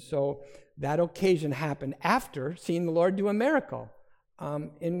 And so that occasion happened after seeing the Lord do a miracle.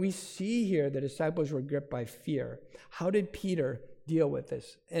 And we see here the disciples were gripped by fear. How did Peter deal with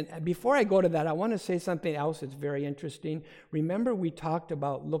this? And before I go to that, I want to say something else that's very interesting. Remember we talked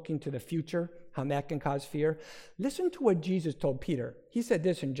about looking to the future, how that can cause fear? Listen to what Jesus told Peter. He said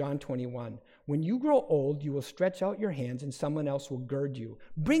this in John 21. When you grow old, you will stretch out your hands and someone else will gird you,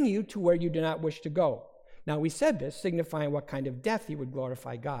 bring you to where you do not wish to go. Now, we said this, signifying what kind of death he would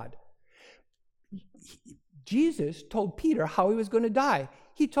glorify God. Jesus told Peter how he was going to die.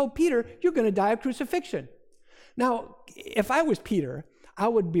 He told Peter, you're going to die of crucifixion. Now, if I was Peter, I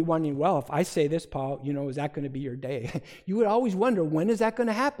would be wondering, well, if I say this, Paul, is that going to be your day? You would always wonder, when is that going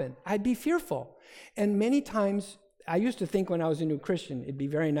to happen? I'd be fearful. And many times, I used to think when I was a new Christian, it'd be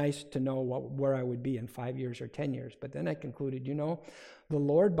very nice to know where I would be in 5 years or 10 years. But then I concluded, the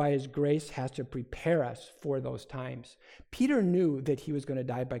Lord, by his grace, has to prepare us for those times. Peter knew that he was going to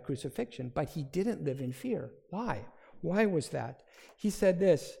die by crucifixion, but he didn't live in fear. Why? Why was that? Peter said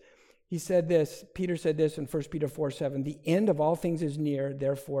this in 1 Peter 4:7, the end of all things is near,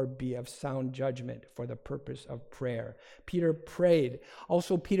 therefore be of sound judgment for the purpose of prayer. Peter prayed.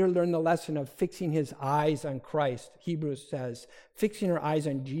 Also, Peter learned the lesson of fixing his eyes on Christ. Hebrews says, fixing our eyes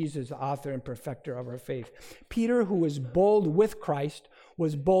on Jesus, the author and perfecter of our faith. Peter, who was bold with Christ,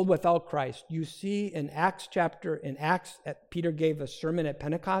 was bold without Christ. You see in Acts, Peter gave a sermon at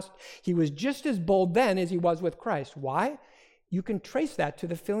Pentecost. He was just as bold then as he was with Christ. Why? You can trace that to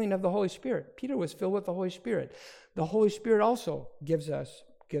the filling of the Holy Spirit. Peter was filled with the Holy Spirit. The Holy Spirit also gives us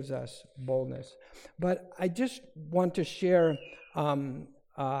boldness. But I just want to share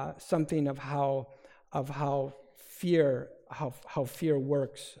something of how fear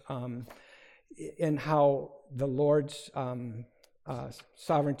works, and how the Lord's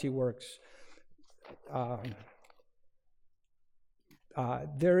sovereignty works. Let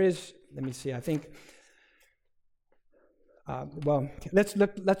me see. I think.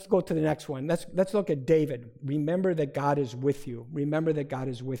 Let's go to the next one. Let's look at David. Remember that God is with you. Remember that God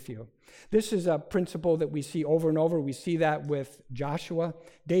is with you. This is a principle that we see over and over. We see that with Joshua.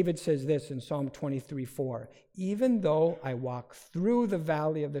 David says this in Psalm 23:4. Even though I walk through the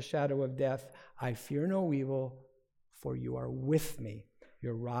valley of the shadow of death, I fear no evil, for you are with me.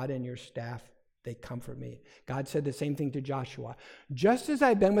 Your rod and your staff, they comfort me. God said the same thing to Joshua. Just as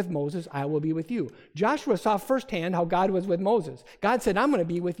I've been with Moses, I will be with you. Joshua saw firsthand how God was with Moses. God said, I'm going to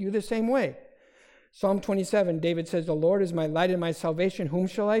be with you the same way. Psalm 27, David says, the Lord is my light and my salvation. Whom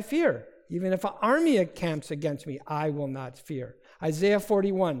shall I fear? Even if an army encamps against me, I will not fear. Isaiah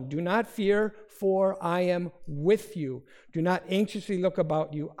 41, do not fear, for I am with you. Do not anxiously look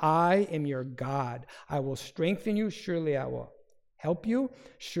about you. I am your God. I will strengthen you. Surely I will help you.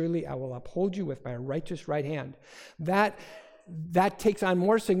 Surely I will uphold you with my righteous right hand. That takes on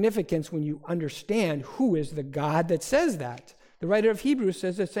more significance when you understand who is the God that says that. The writer of Hebrews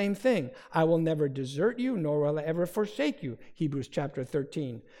says the same thing. I will never desert you, nor will I ever forsake you. Hebrews chapter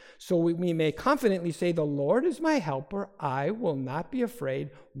 13. So we may confidently say, the Lord is my helper. I will not be afraid.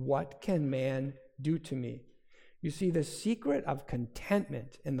 What can man do to me? You see, the secret of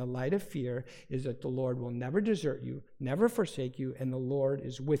contentment in the light of fear is that the Lord will never desert you, never forsake you, and the Lord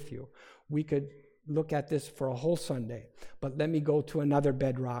is with you. We could look at this for a whole Sunday, but let me go to another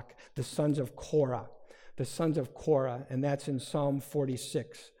bedrock, the sons of Korah. The sons of Korah, and that's in Psalm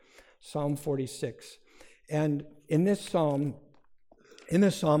 46. Psalm 46. And in this psalm,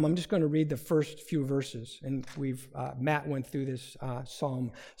 I'm just going to read the first few verses, and Matt went through this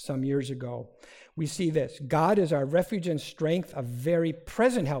psalm some years ago. We see this: God is our refuge and strength, a very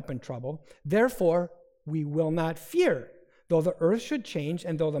present help in trouble. Therefore, we will not fear, though the earth should change,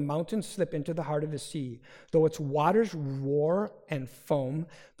 and though the mountains slip into the heart of the sea, though its waters roar and foam,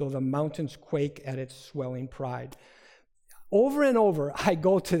 though the mountains quake at its swelling pride. Over and over, I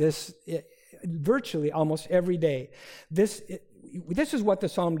go to this virtually almost every day. This is what the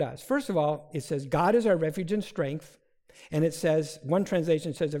psalm does. First of all, it says, God is our refuge and strength. And it says, one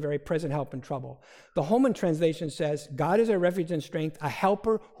translation says, a very present help in trouble. The Holman translation says, God is our refuge and strength, a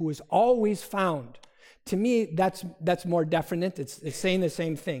helper who is always found. To me, that's more definite. It's saying the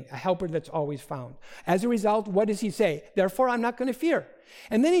same thing, a helper that's always found. As a result, what does he say? Therefore, I'm not going to fear.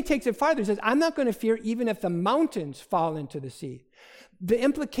 And then he takes it farther. He says, I'm not going to fear even if the mountains fall into the sea. The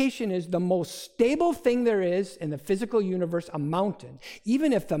implication is the most stable thing there is in the physical universe, a mountain.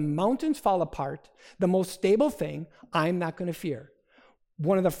 Even if the mountains fall apart, the most stable thing, I'm not going to fear.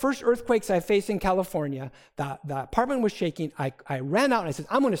 One of the first earthquakes I faced in California, the apartment was shaking. I ran out and I said,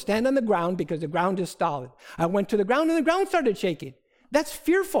 I'm going to stand on the ground because the ground is solid. I went to the ground and the ground started shaking. That's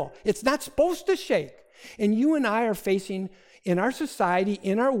fearful. It's not supposed to shake. And you and I are facing, in our society,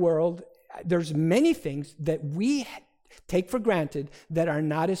 in our world, there's many things that we take for granted that are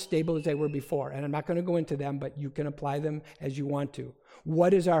not as stable as they were before. And I'm not going to go into them, but you can apply them as you want to.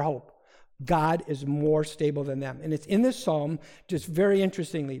 What is our hope? God is more stable than them. And it's in this psalm, just very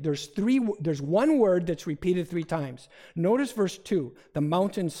interestingly, there's one word that's repeated 3 times. Notice verse 2, the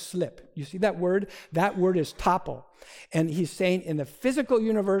mountains slip. You see that word? That word is topple. And he's saying in the physical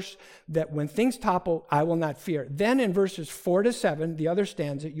universe that when things topple, I will not fear. Then in verses 4-7, the other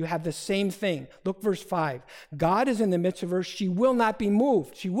stanza, you have the same thing. Look, verse 5. God is in the midst of her. She will not be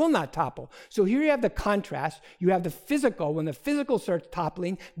moved. She will not topple. So here you have the contrast. You have the physical. When the physical starts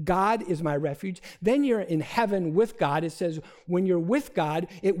toppling, God is my refuge. Then you're in heaven with God. It says when you're with God,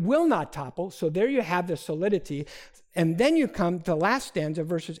 it will not topple. So there you have the solidity. And then you come to the last stanza,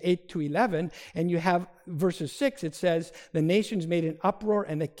 verses 8-11, and you have verses 6. It says, the nations made an uproar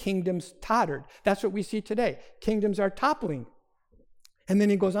and the kingdoms tottered. That's what we see today. Kingdoms are toppling. And then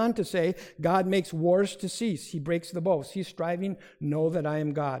he goes on to say, God makes wars to cease. He breaks the bows. He's striving, know that I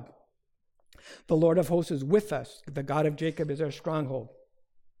am God. The Lord of hosts is with us. The God of Jacob is our stronghold.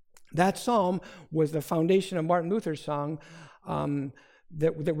 That psalm was the foundation of Martin Luther's song,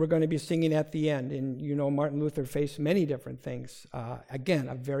 that we're going to be singing at the end. And you know, Martin Luther faced many different things. Again,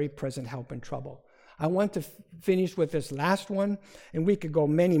 a very present help in trouble. I want to finish with this last one, and we could go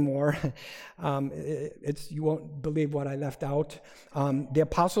many more. You won't believe what I left out. The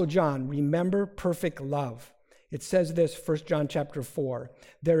Apostle John, remember perfect love. It says this, 1 John chapter 4,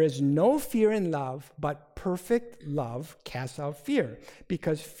 there is no fear in love, but perfect love casts out fear,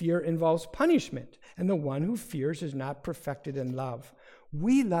 because fear involves punishment, and the one who fears is not perfected in love.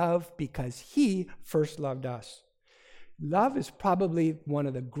 We love because he first loved us. Love is probably one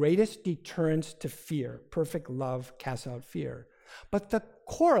of the greatest deterrents to fear. Perfect love casts out fear. But the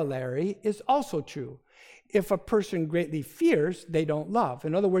corollary is also true. If a person greatly fears, they don't love.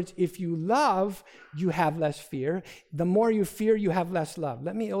 In other words, if you love, you have less fear. The more you fear, you have less love.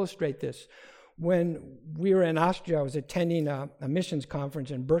 Let me illustrate this. When we were in Austria, I was attending a missions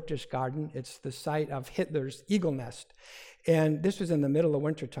conference in Berchtesgaden. It's the site of Hitler's eagle nest. And this was in the middle of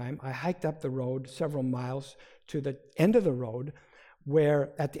wintertime. I hiked up the road several miles to the end of the road,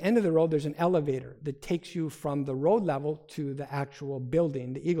 where at the end of the road, there's an elevator that takes you from the road level to the actual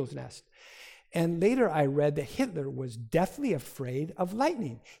building, the eagle's nest. And later I read that Hitler was deathly afraid of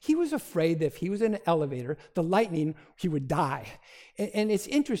lightning. He was afraid that if he was in an elevator, the lightning, he would die. And it's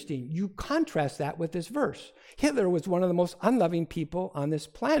interesting. You contrast that with this verse. Hitler was one of the most unloving people on this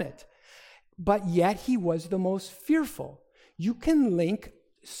planet, but yet he was the most fearful. You can link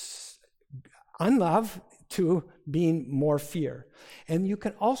unlove to being more fear. And you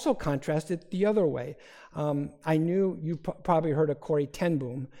can also contrast it the other way. I knew you probably heard of Corrie ten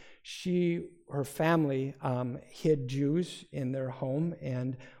Boom. Her family hid Jews in their home,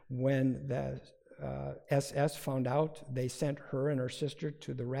 and when the SS found out, they sent her and her sister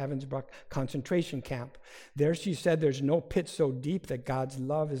to the Ravensbrück concentration camp. There she said, there's no pit so deep that God's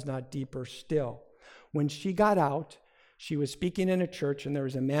love is not deeper still. When she got out, she was speaking in a church, and there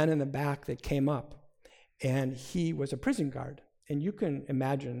was a man in the back that came up, and he was a prison guard. And you can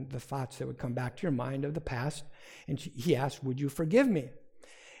imagine the thoughts that would come back to your mind of the past. And he asked, would you forgive me?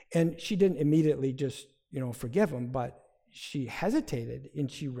 And she didn't immediately just, forgive him, but she hesitated, and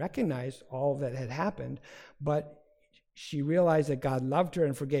she recognized all that had happened, but she realized that God loved her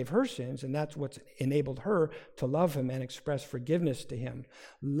and forgave her sins, and that's what's enabled her to love him and express forgiveness to him.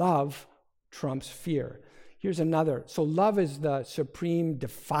 Love trumps fear. Here's another. So love is the supreme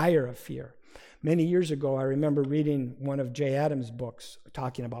defier of fear. Many years ago, I remember reading one of Jay Adams' books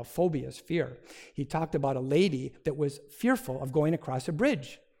talking about phobias, fear. He talked about a lady that was fearful of going across a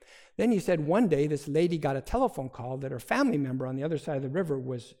bridge. Then he said one day this lady got a telephone call that her family member on the other side of the river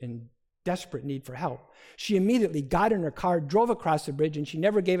was in desperate need for help. She immediately got in her car, drove across the bridge, and she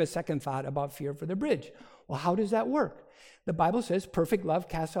never gave a second thought about fear for the bridge. Well, how does that work? The Bible says perfect love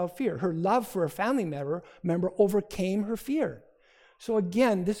casts out fear. Her love for her family member overcame her fear. So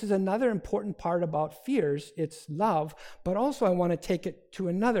again, this is another important part about fears. It's love, but also I want to take it to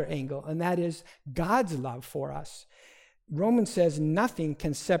another angle, and that is God's love for us. Romans says nothing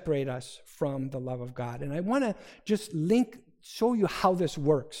can separate us from the love of God. And I want to just show you how this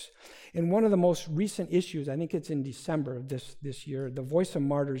works. In one of the most recent issues, I think it's in December of this year, the Voice of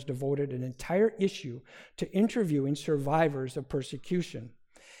Martyrs devoted an entire issue to interviewing survivors of persecution.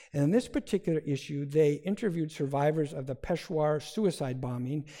 And in this particular issue, they interviewed survivors of the Peshawar suicide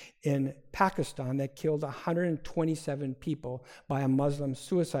bombing in Pakistan that killed 127 people by a Muslim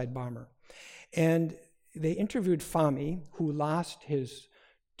suicide bomber. And they interviewed Fahmy, who lost his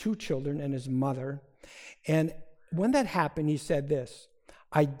 2 children and his mother. And when that happened, he said this,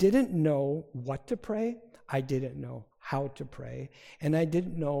 I didn't know what to pray, I didn't know how to pray, and I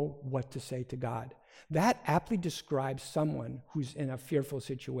didn't know what to say to God. That aptly describes someone who's in a fearful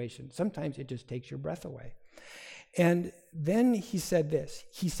situation. Sometimes it just takes your breath away. And then he said this.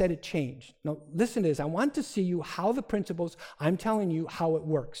 He said it changed. Now, listen to this. I want to see you how the principles, I'm telling you how it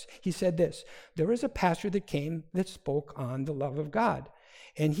works. He said this. There was a pastor that came that spoke on the love of God.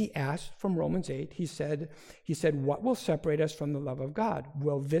 And he asked from Romans 8, he said, what will separate us from the love of God?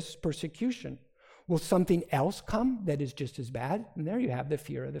 Will this persecution? Will something else come that is just as bad? And there you have the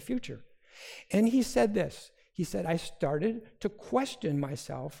fear of the future. And he said this. He said, I started to question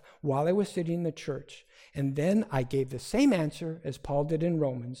myself while I was sitting in the church. And then I gave the same answer as Paul did in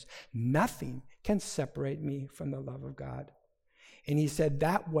Romans. Nothing can separate me from the love of God. And he said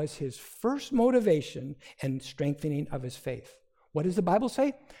that was his first motivation and strengthening of his faith. What does the Bible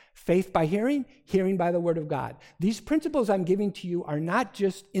say? Faith by hearing, hearing by the word of God. These principles I'm giving to you are not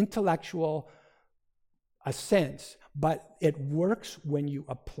just intellectual assents, but it works when you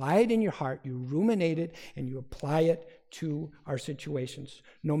apply it in your heart, you ruminate it, and you apply it to our situations.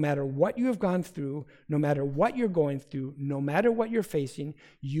 No matter what you have gone through, no matter what you're going through, no matter what you're facing,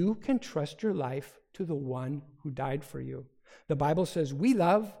 you can trust your life to the one who died for you. The Bible says we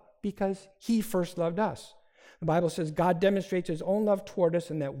love because he first loved us. The Bible says God demonstrates his own love toward us,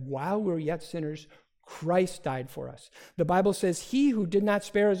 and that while we were yet sinners, Christ died for us. The Bible says, he who did not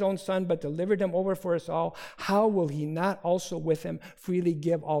spare his own son, but delivered him over for us all, how will he not also with him freely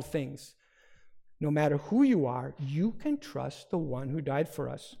give all things? No matter who you are, you can trust the one who died for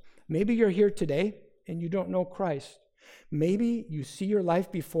us. Maybe you're here today and you don't know Christ. Maybe you see your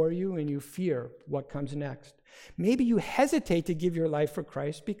life before you and you fear what comes next. Maybe you hesitate to give your life for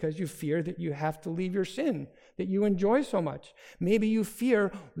Christ because you fear that you have to leave your sin that you enjoy so much. Maybe you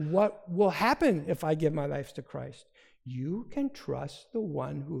fear what will happen if I give my life to Christ. You can trust the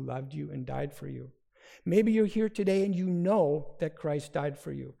one who loved you and died for you. Maybe you're here today and you know that Christ died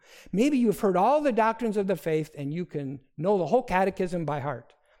for you. Maybe you've heard all the doctrines of the faith and you can know the whole catechism by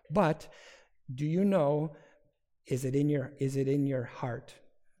heart. But do you know, is it in your heart?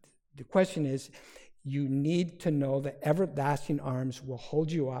 The question is, you need to know that everlasting arms will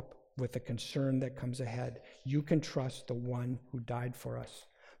hold you up with the concern that comes ahead. You can trust the one who died for us.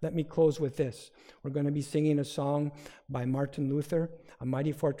 Let me close with this. We're going to be singing a song by Martin Luther, "A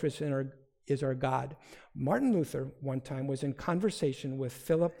Mighty Fortress is Our God." Martin Luther one time was in conversation with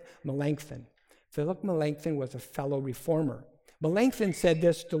Philip Melanchthon. Philip Melanchthon was a fellow reformer. Melanchthon said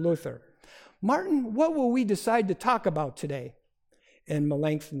this to Luther, "Martin, what will we decide to talk about today?" And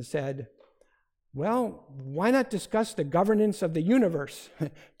Melanchthon said, "Well, why not discuss the governance of the universe?"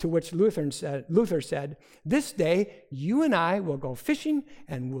 To which Luther said, "This day you and I will go fishing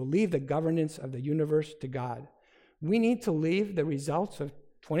and we'll leave the governance of the universe to God." We need to leave the results of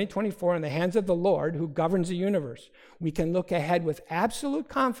 2024 in the hands of the Lord who governs the universe. We can look ahead with absolute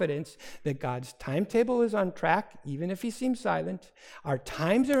confidence that God's timetable is on track, even if he seems silent. Our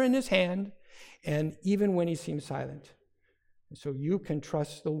times are in his hand, and even when he seems silent. So you can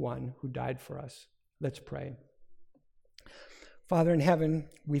trust the one who died for us. Let's pray. Father in heaven,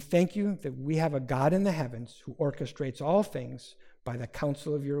 we thank you that we have a God in the heavens who orchestrates all things by the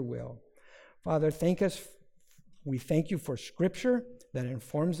counsel of your will. Father, we thank you for Scripture that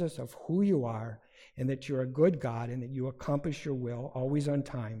informs us of who you are and that you're a good God and that you accomplish your will always on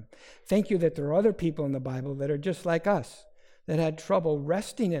time. Thank you that there are other people in the Bible that are just like us, that had trouble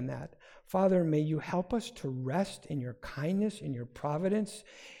resting in that. Father, may you help us to rest in your kindness, in your providence,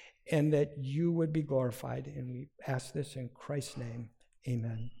 and that you would be glorified. And we ask this in Christ's name.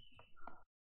 Amen.